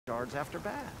shards after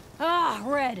bad. Ah,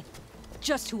 Red.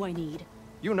 Just who I need.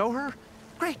 You know her?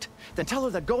 Great. Then tell her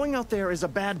that going out there is a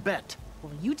bad bet.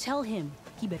 Well, you tell him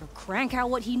he better crank out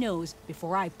what he knows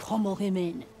before I pummel him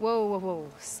in. Whoa, whoa, whoa.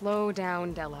 Slow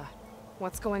down, Della.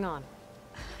 What's going on?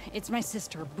 It's my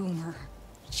sister, Boomer.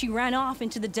 She ran off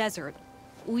into the desert.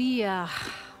 We had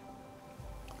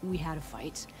a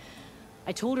fight.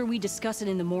 I told her we'd discuss it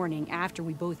in the morning after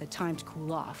we both had time to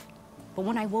cool off. But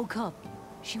when I woke up,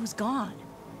 she was gone.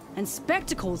 And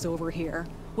Spectacles over here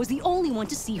was the only one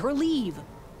to see her leave.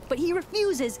 But he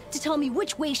refuses to tell me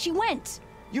which way she went.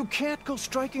 You can't go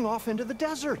striking off into the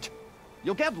desert.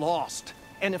 You'll get lost.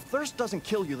 And if thirst doesn't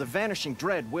kill you, the vanishing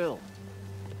dread will.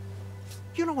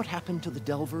 You know what happened to the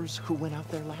Delvers who went out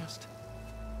there last?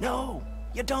 No,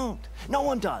 you don't. No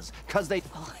one does, 'cause they...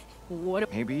 Oh,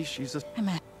 what? Maybe she's a... I'm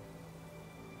a...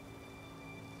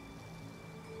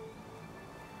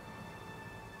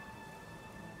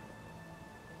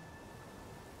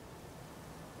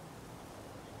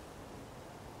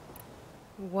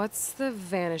 What's the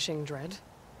vanishing dread?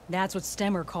 That's what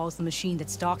Stemmer calls the machine that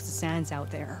stalks the sands out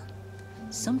there.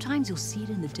 Sometimes you'll see it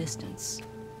in the distance.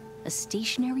 A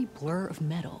stationary blur of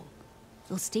metal.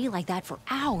 It'll stay like that for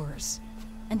hours.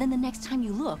 And then the next time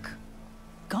you look,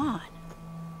 gone.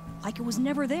 Like it was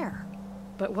never there.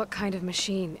 But what kind of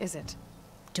machine is it?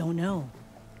 Don't know.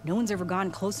 No one's ever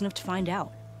gotten close enough to find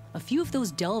out. A few of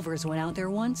those delvers went out there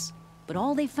once, but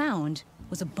all they found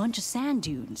was a bunch of sand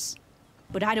dunes.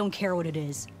 But I don't care what it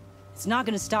is. It's not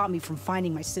gonna stop me from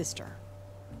finding my sister.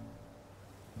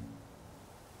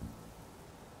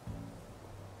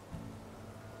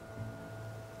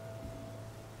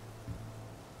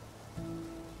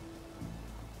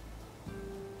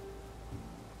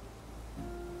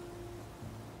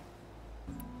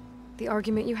 The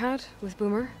argument you had with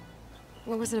Boomer?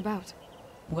 What was it about?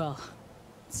 Well,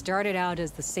 it started out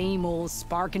as the same old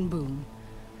spark and boom.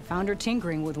 I found her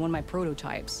tinkering with one of my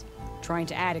prototypes, trying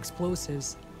to add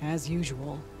explosives, as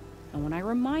usual. And when I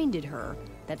reminded her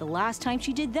that the last time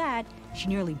she did that, she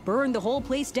nearly burned the whole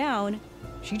place down,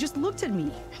 she just looked at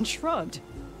me and shrugged.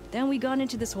 Then we got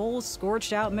into this whole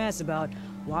scorched out mess about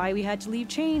why we had to leave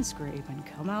Chainscrape and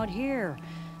come out here.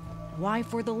 Why,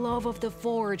 for the love of the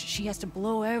Forge, she has to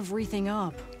blow everything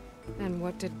up. And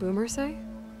what did Boomer say?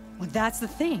 Well, that's the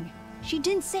thing. She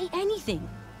didn't say anything.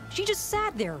 She just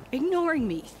sat there, ignoring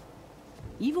me.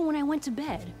 Even when I went to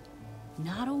bed,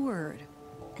 not a word.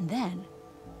 And then,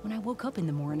 when I woke up in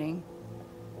the morning,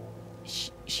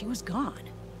 she was gone.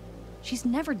 She's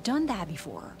never done that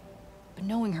before. But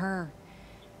knowing her,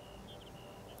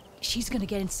 she's gonna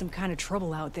get in some kind of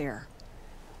trouble out there.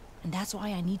 And that's why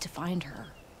I need to find her.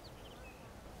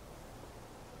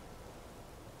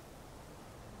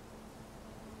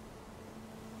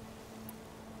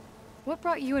 What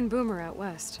brought you and Boomer out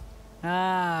west?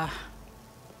 That.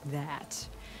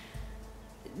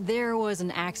 There was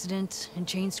an accident in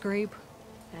Chainscrape.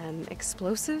 An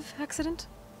explosive accident?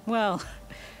 Well,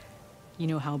 you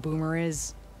know how Boomer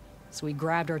is. So we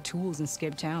grabbed our tools and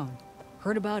skipped town.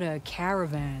 Heard about a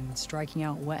caravan striking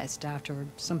out west after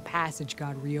some passage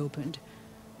got reopened.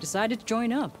 Decided to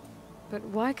join up. But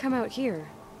why come out here?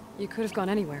 You could have gone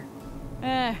anywhere.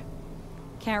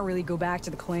 Can't really go back to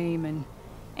the claim, and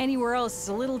anywhere else is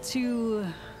a little too...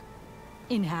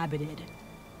 inhabited.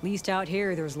 At least out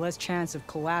here, there's less chance of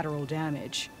collateral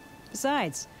damage.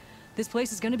 Besides, this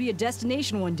place is gonna be a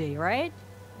destination one day, right?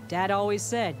 Dad always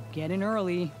said, get in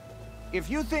early. If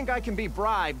you think I can be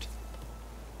bribed,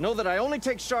 know that I only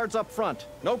take shards up front.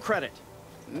 No credit.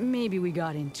 Maybe we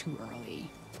got in too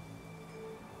early.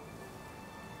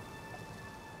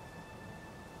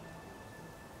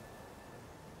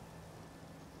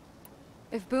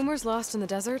 If Boomer's lost in the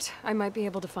desert, I might be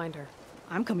able to find her.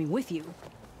 I'm coming with you.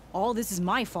 All this is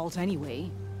my fault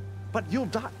anyway. But you'll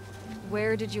die.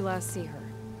 Where did you last see her?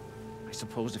 I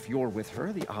suppose if you're with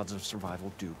her, the odds of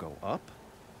survival do go up.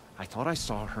 I thought I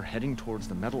saw her heading towards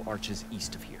the metal arches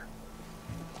east of here.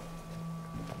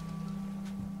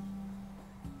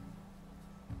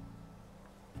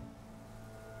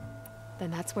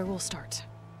 Then that's where we'll start.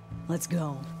 Let's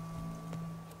go.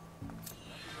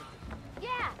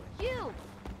 Yeah, you!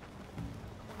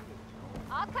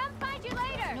 I'll come find you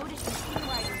later! Noticed the sea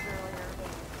riders earlier.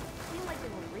 They seemed like they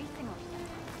were racing or something.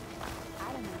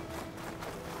 I don't know.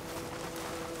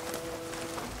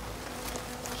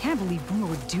 Can't believe Boomer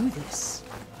would do this.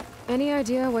 Any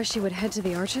idea why she would head to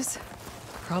the arches?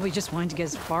 Probably just wanted to get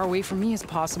as far away from me as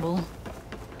possible.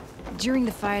 During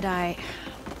the fight, I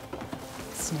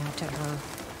snapped at her.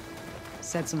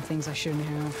 Said some things I shouldn't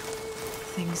have.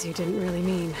 Things you didn't really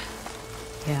mean.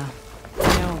 Yeah,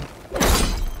 I know.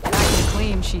 Back in the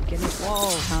claim, she'd get into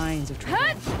all kinds of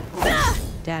trouble.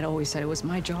 Dad always said it was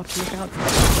my job to look out for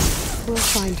her. We'll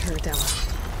find her, Della.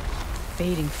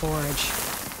 Fading forage.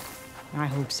 I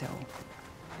hope so.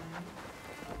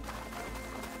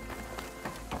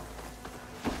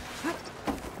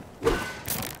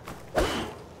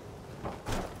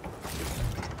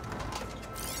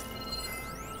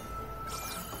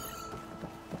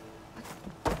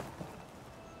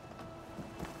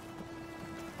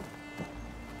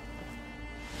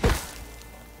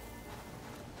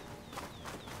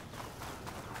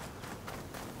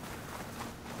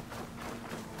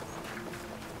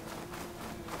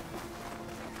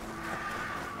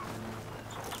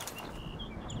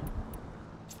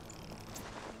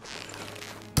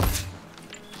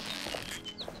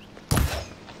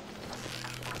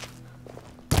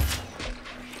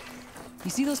 You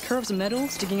see those curves of metal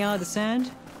sticking out of the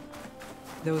sand?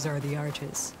 Those are the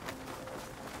arches.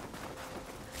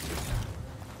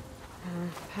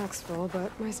 Pack's full,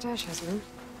 but my stash has room.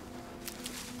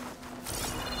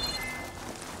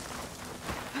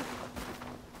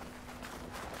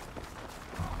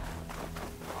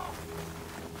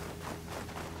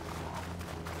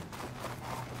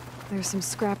 There's some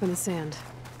scrap in the sand.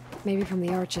 Maybe from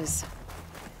the arches.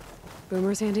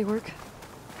 Boomer's handiwork?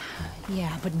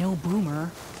 Yeah, but no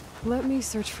Boomer. Let me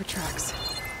search for tracks.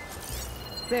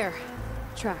 There.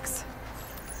 Tracks.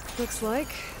 Looks like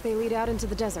they lead out into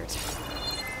the desert.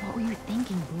 What were you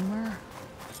thinking, Boomer?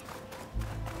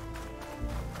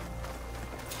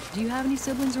 Do you have any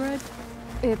siblings, Red?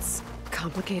 It's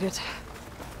complicated.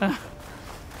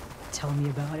 Tell me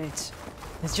about it.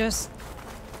 It's just...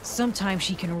 sometimes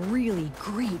she can really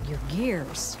grate your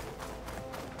gears.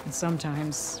 And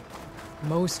sometimes...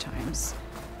 most times...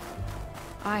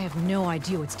 I have no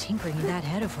idea what's tinkering in that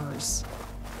head of hers.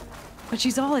 But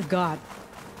she's all I've got.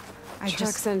 I Tracks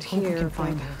just end hope we here, can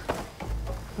find but- her.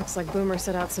 Looks like Boomer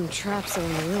set out some traps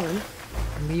along the ruin.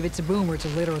 Leave it to Boomer to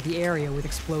litter the area with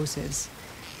explosives.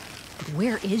 But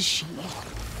where is she?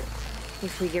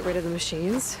 If we get rid of the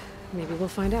machines, maybe we'll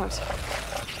find out.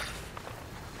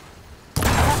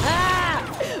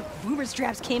 Boomer's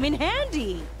traps came in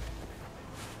handy!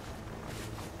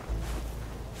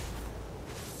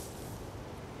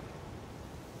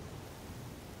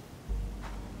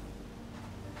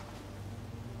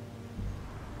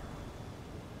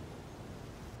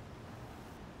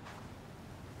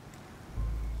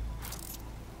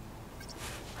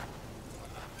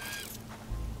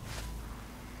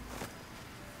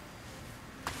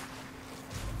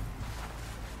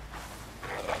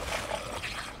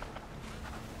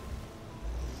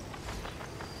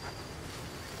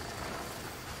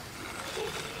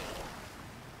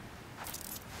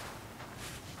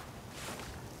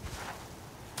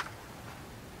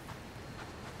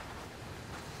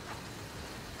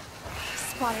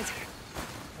 Spotted.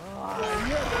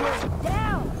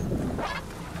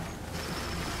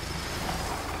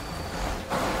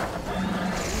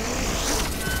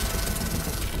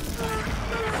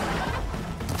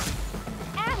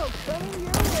 Ammo coming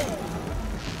your way.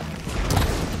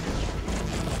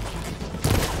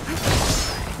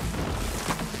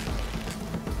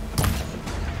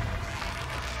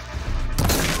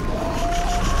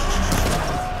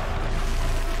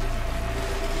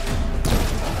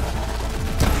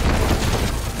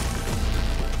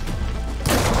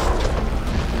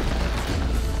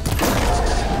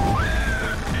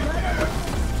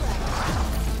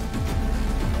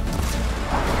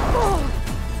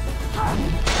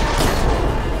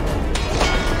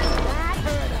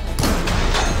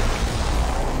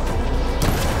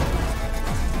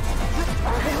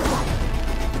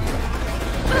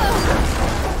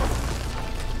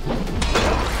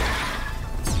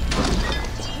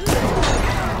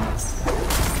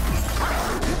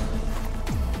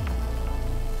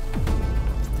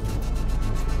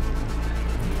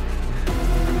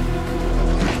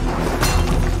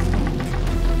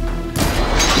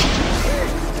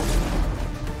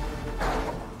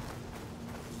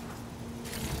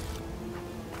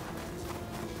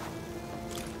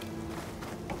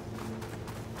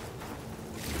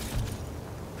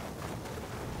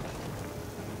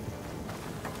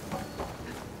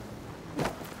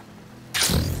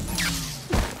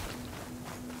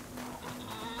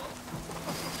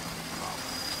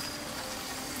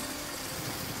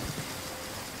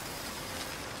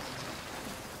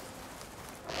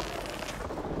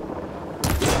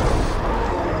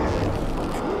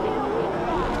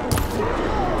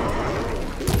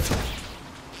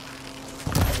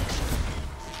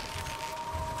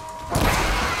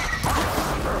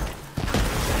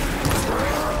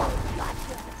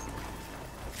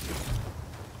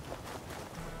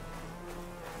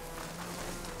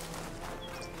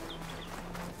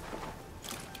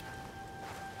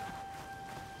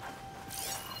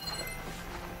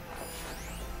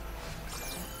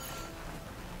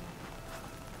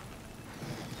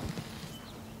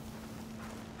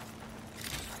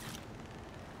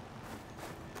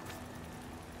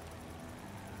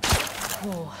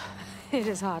 Whoa, it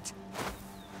is hot.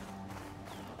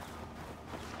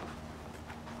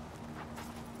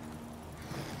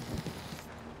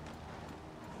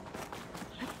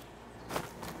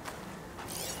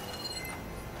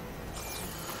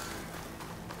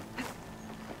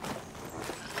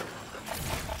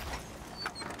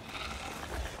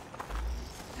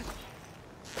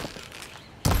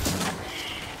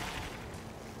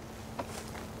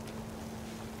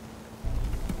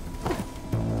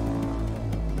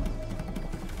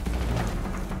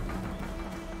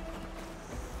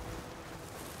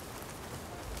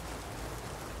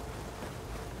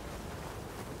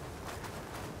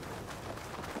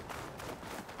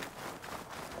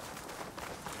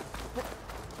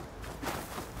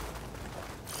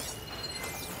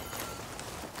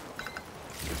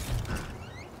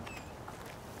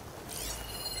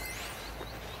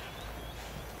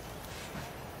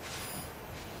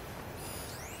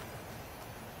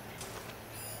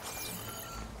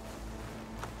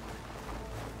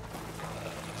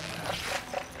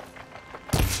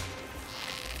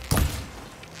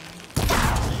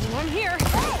 I'm here.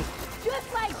 Hey!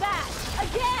 Just like that!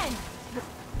 Again!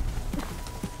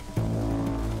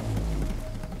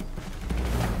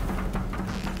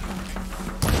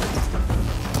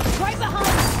 Right behind!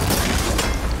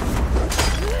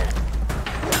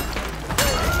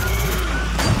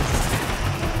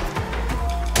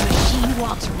 She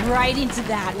walks right into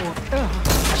that one.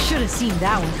 Should have seen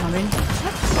that one coming.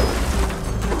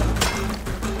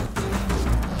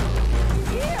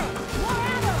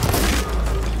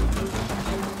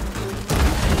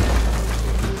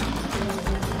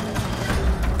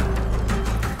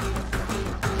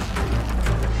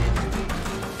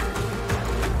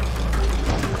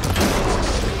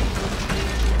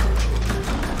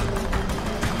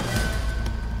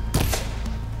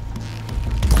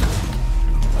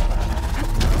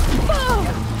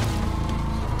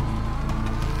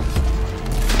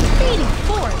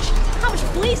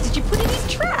 Did you put in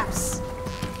these traps?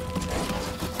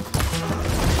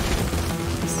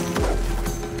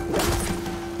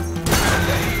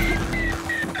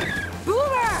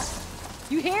 Boomer!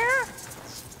 You here?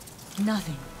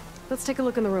 Nothing. Let's take a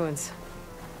look in the ruins.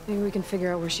 Maybe we can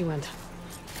figure out where she went.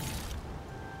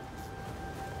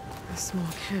 A small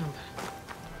camp.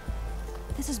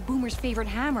 This is Boomer's favorite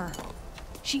hammer.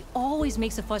 She always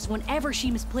makes a fuss whenever she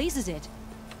misplaces it.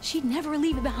 She'd never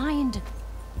leave it behind.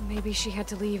 Maybe she had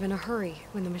to leave in a hurry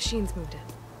when the machines moved in.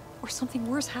 Or something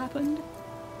worse happened.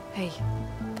 Hey,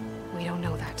 we don't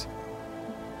know that.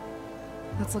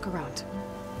 Let's look around.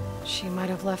 She might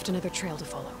have left another trail to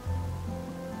follow.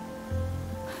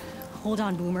 Hold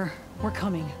on, Boomer. We're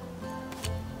coming.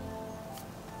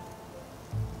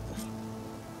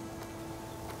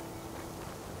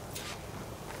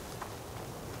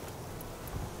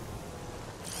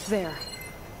 There.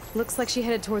 Looks like she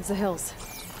headed towards the hills.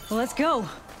 Well, let's go.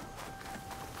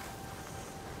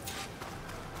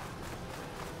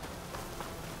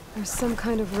 There's some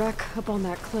kind of wreck up on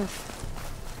that cliff.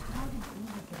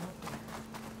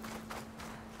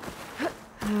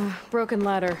 Broken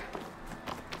ladder.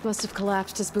 Must have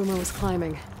collapsed as Boomer was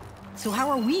climbing. So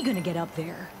how are we gonna get up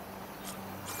there?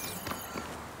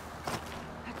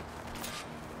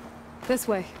 This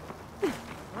way.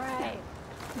 Right.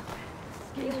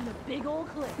 Scaling the big old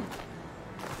cliff.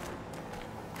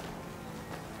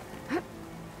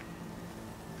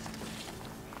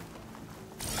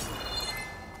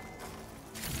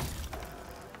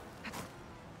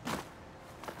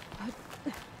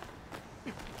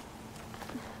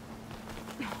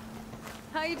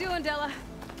 How you doing, Della?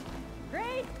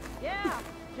 Great? Yeah.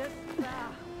 Just, maybe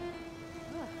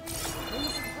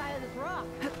to the side of this rock.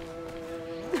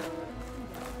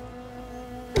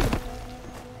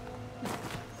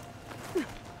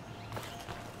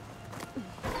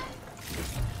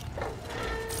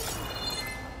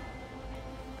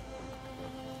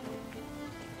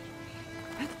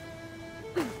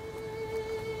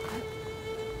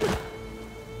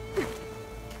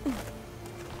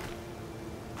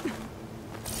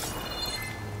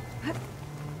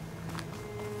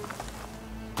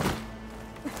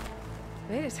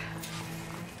 Made it.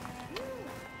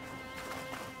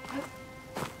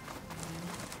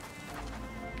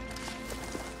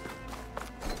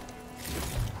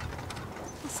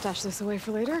 I'll stash this away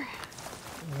for later.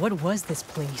 What was this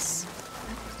place?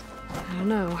 I don't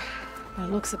know, but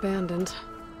it looks abandoned.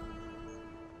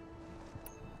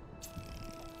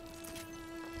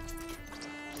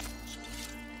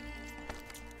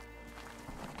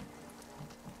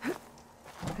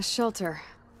 A shelter.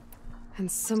 And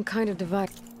some kind of device.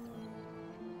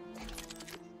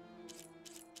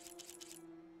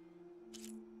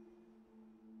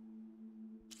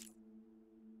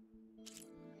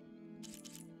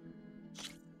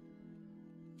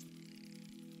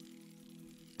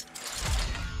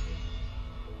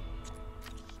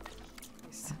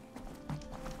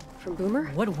 From Boomer?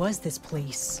 What was this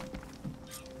place?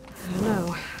 I don't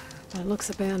know, but it looks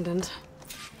abandoned.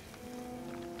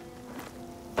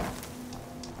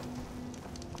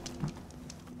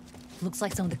 Looks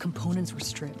like some of the components were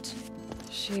stripped.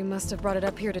 She must have brought it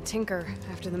up here to tinker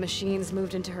after the machines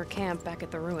moved into her camp back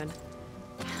at the ruin.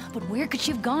 But where could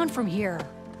she have gone from here?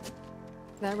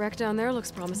 That wreck down there looks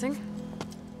promising.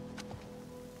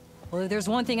 Well, if there's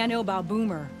one thing I know about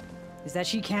Boomer, is that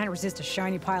she can't resist a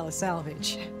shiny pile of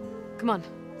salvage. Come on,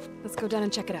 let's go down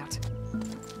and check it out.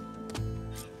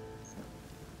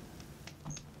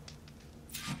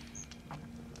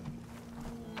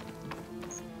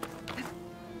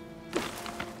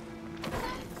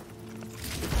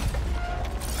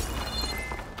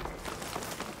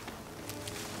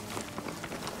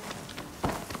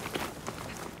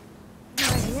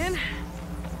 Diving in.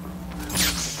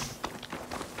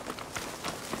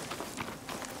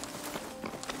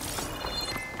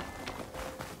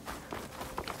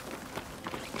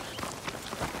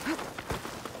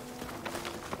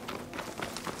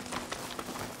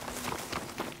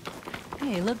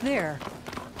 Hey, look there.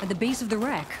 At the base of the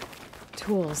wreck.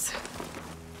 Tools.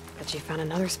 Bet she found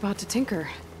another spot to tinker.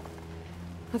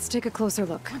 Let's take a closer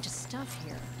look. Bunch of stuff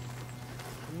here.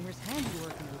 Boomer's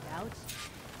handiwork, no doubt.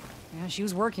 Yeah, she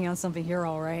was working on something here,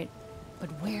 all right.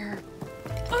 But where?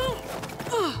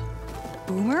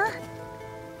 Boomer?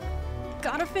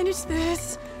 Gotta finish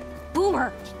this. Boomer!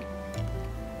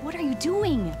 What are you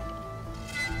doing?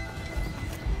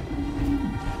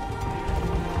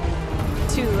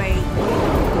 Too late.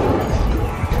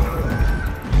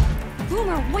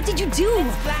 Boomer, what did you do?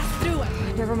 Blast through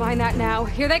it. Never mind that now.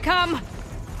 Here they come.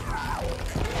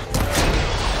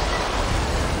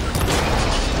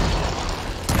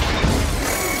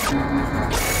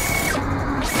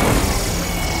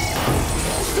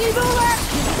 See, Boomer?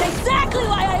 This is exactly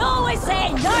why I always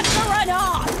say not to run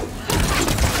off!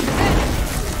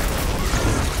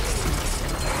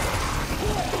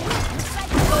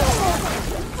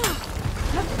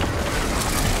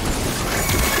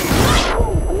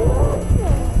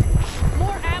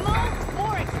 More ammo,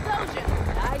 more explosions.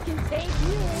 I can take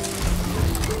you.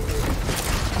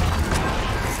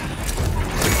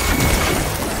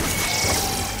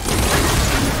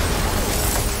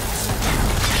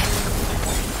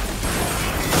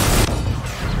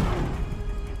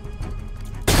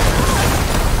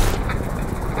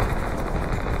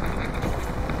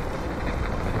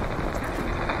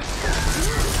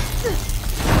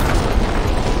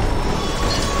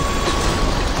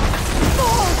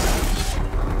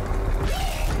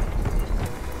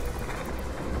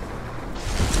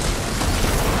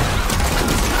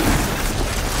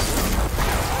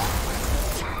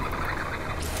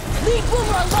 Leave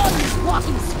Boomer alone, you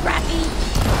walking scrappy!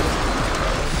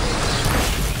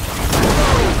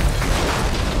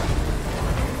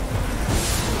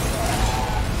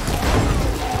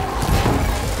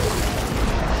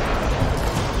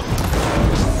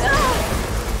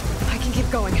 I can keep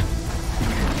going.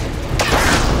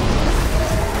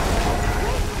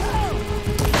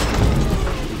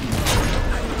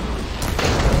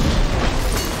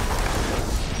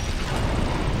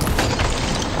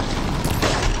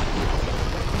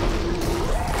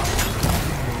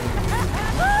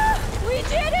 We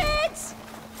did it!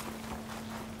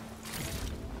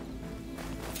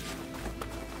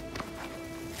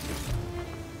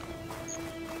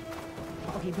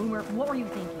 Okay, Boomer, what were you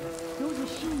thinking? Those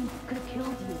machines could have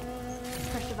killed you.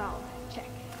 Pressure valve. Check.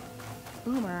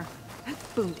 Boomer.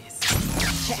 Boom disc.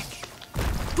 Check.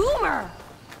 Boomer!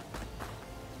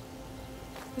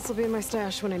 This will be in my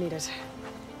stash when I need it.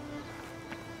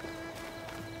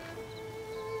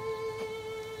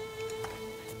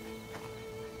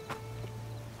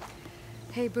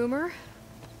 Hey, Boomer.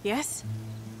 Yes?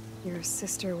 Your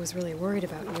sister was really worried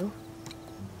about you.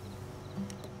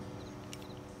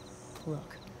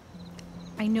 Look,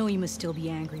 I know you must still be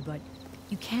angry, but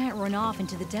you can't run off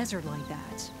into the desert like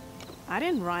that. I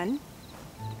didn't run.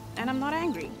 And I'm not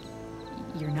angry.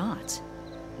 You're not.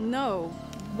 No.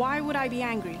 Why would I be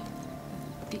angry?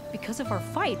 Because of our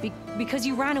fight. Because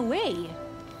you ran away.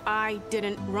 I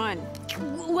didn't run.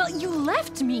 Well, you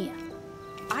left me.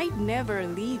 I'd never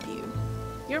leave you.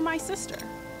 You're my sister.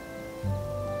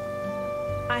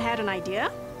 I had an idea,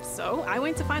 so I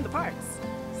went to find the parts.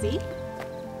 See?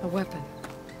 A weapon.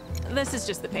 This is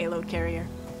just the payload carrier.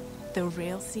 The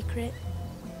real secret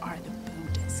are the boom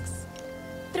discs.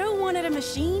 Throw one at a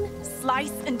machine,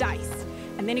 slice and dice,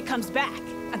 and then it comes back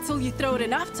until you throw it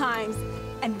enough times,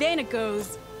 and then it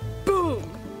goes boom.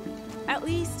 At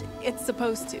least it's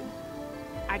supposed to.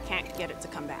 I can't get it to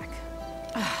come back.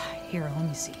 Here, let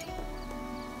me see.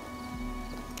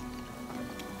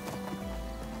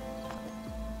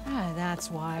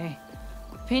 That's why.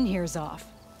 Pin here's off.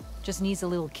 Just needs a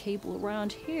little cable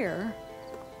around here.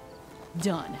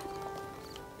 Done.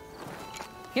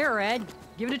 Here, Red.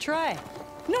 Give it a try.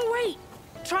 No, wait!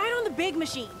 Try it on the big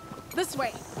machine. This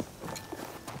way.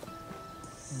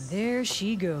 And there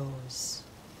she goes.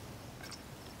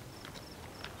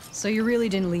 So you really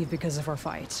didn't leave because of our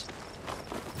fight?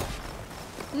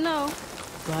 No,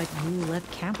 But you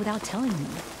left camp without telling me.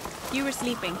 you were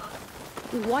sleeping.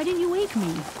 Why didn't you wake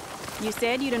me? You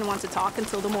said you didn't want to talk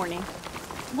until the morning.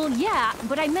 Well, yeah,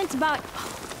 but I meant about...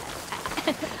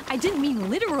 I didn't mean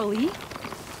literally.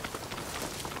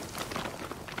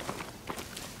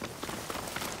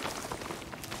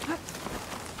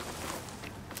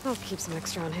 I'll keep some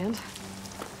extra on hand.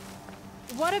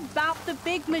 What about the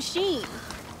big machine?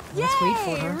 Let's Yay! wait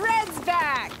for her. Red's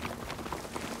back!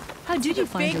 How did you The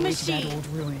find big your way to that machine. old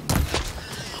ruin?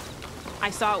 I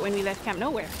saw it when we left Camp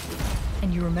Nowhere.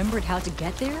 And you remembered how to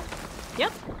get there?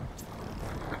 Yep.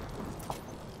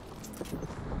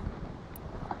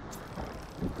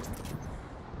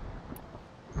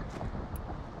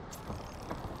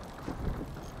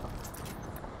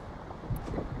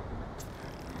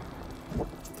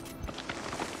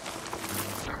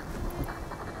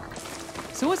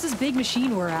 So what's this big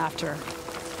machine we're after?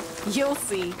 You'll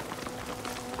see.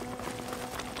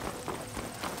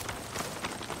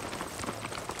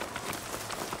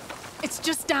 It's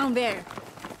just down there.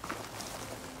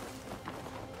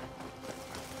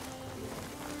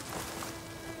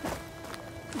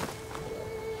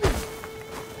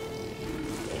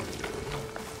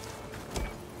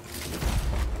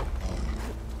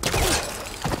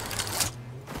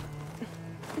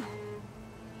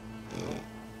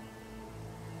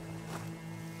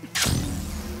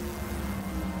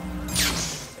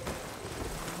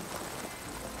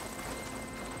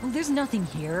 Well, there's nothing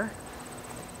here.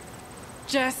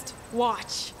 Just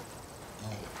watch.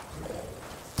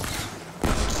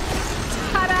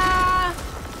 Ta-da!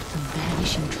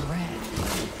 Vanishing dread.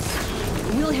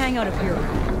 We'll hang out up here.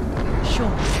 Show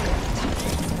me.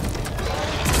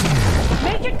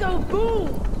 Make it go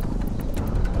boom!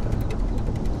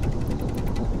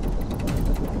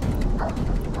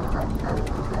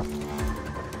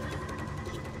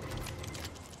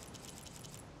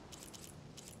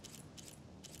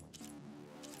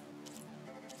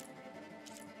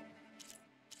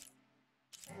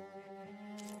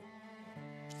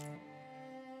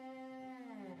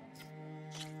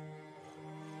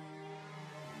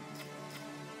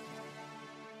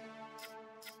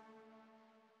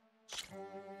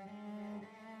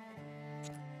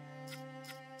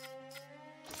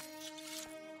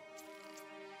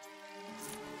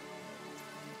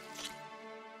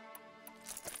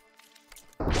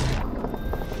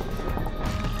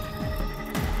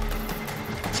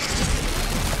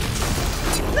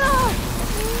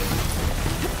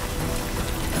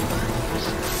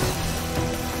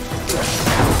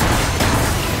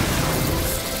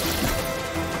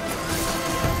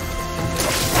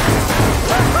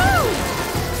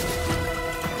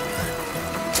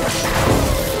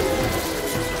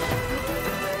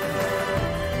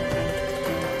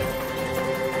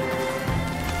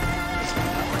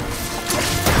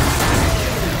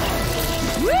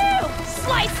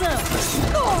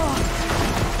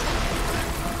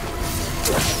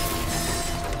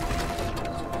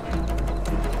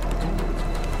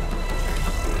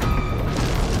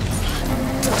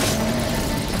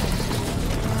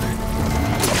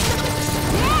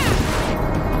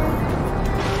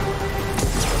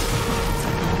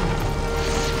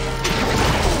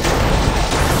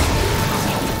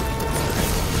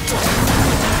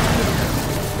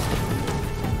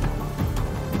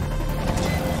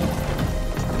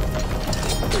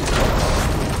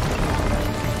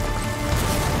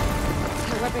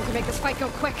 Go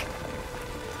quick.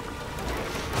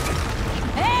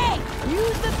 Hey!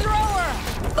 Use the thrower!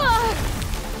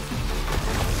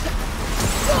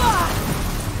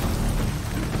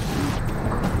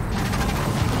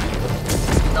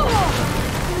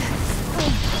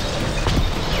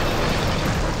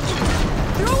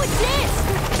 Throw a disc!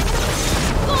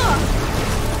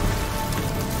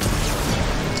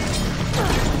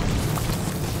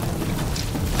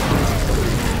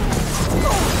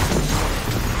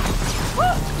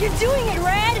 You're doing it,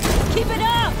 Red! Keep it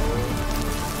up!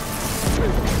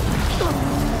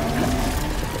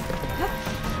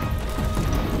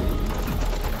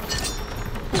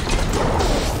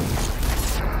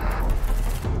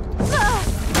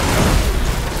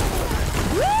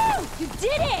 Woo! You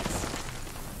did it!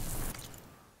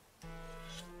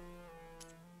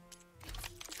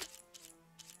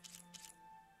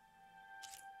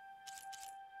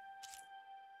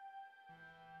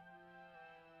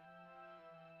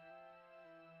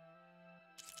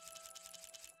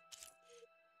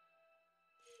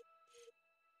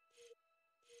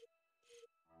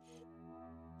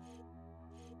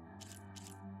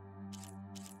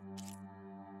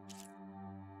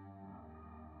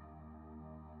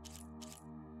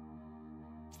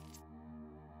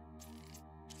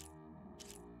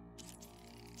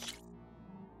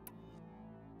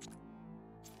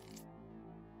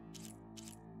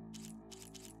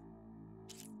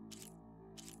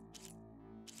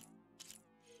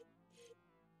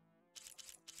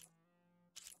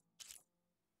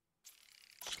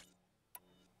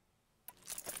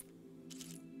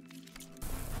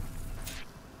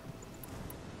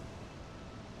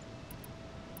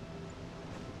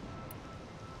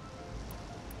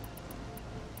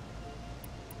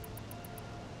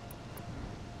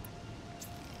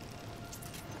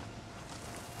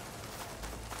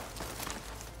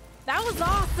 That was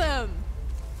awesome!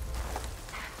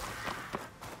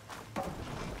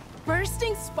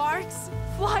 Bursting sparks,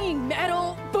 flying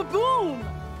metal, ba-boom!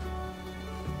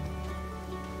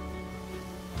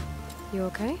 You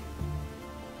okay?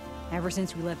 Ever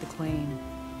since we left the claim,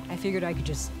 I figured I could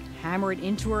just hammer it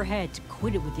into her head to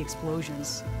quit it with the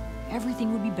explosions.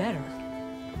 Everything would be better.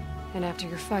 And after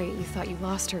your fight, you thought you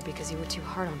lost her because you were too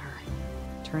hard on her.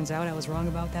 Turns out I was wrong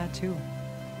about that too.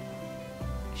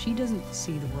 She doesn't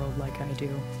see the world like I do.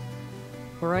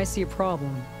 Where I see a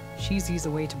problem, she sees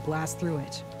a way to blast through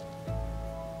it.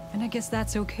 And I guess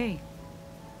that's okay.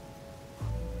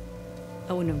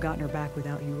 I wouldn't have gotten her back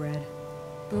without you, Red.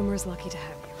 Boomer's lucky to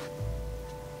have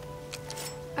you.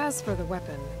 As for the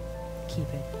weapon...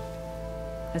 Keep it.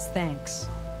 As thanks.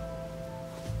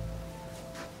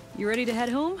 You ready to head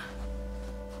home?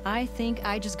 I think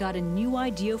I just got a new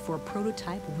idea for a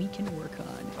prototype we can work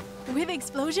on. With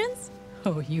explosions?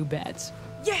 Oh, you bet.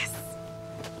 Yes!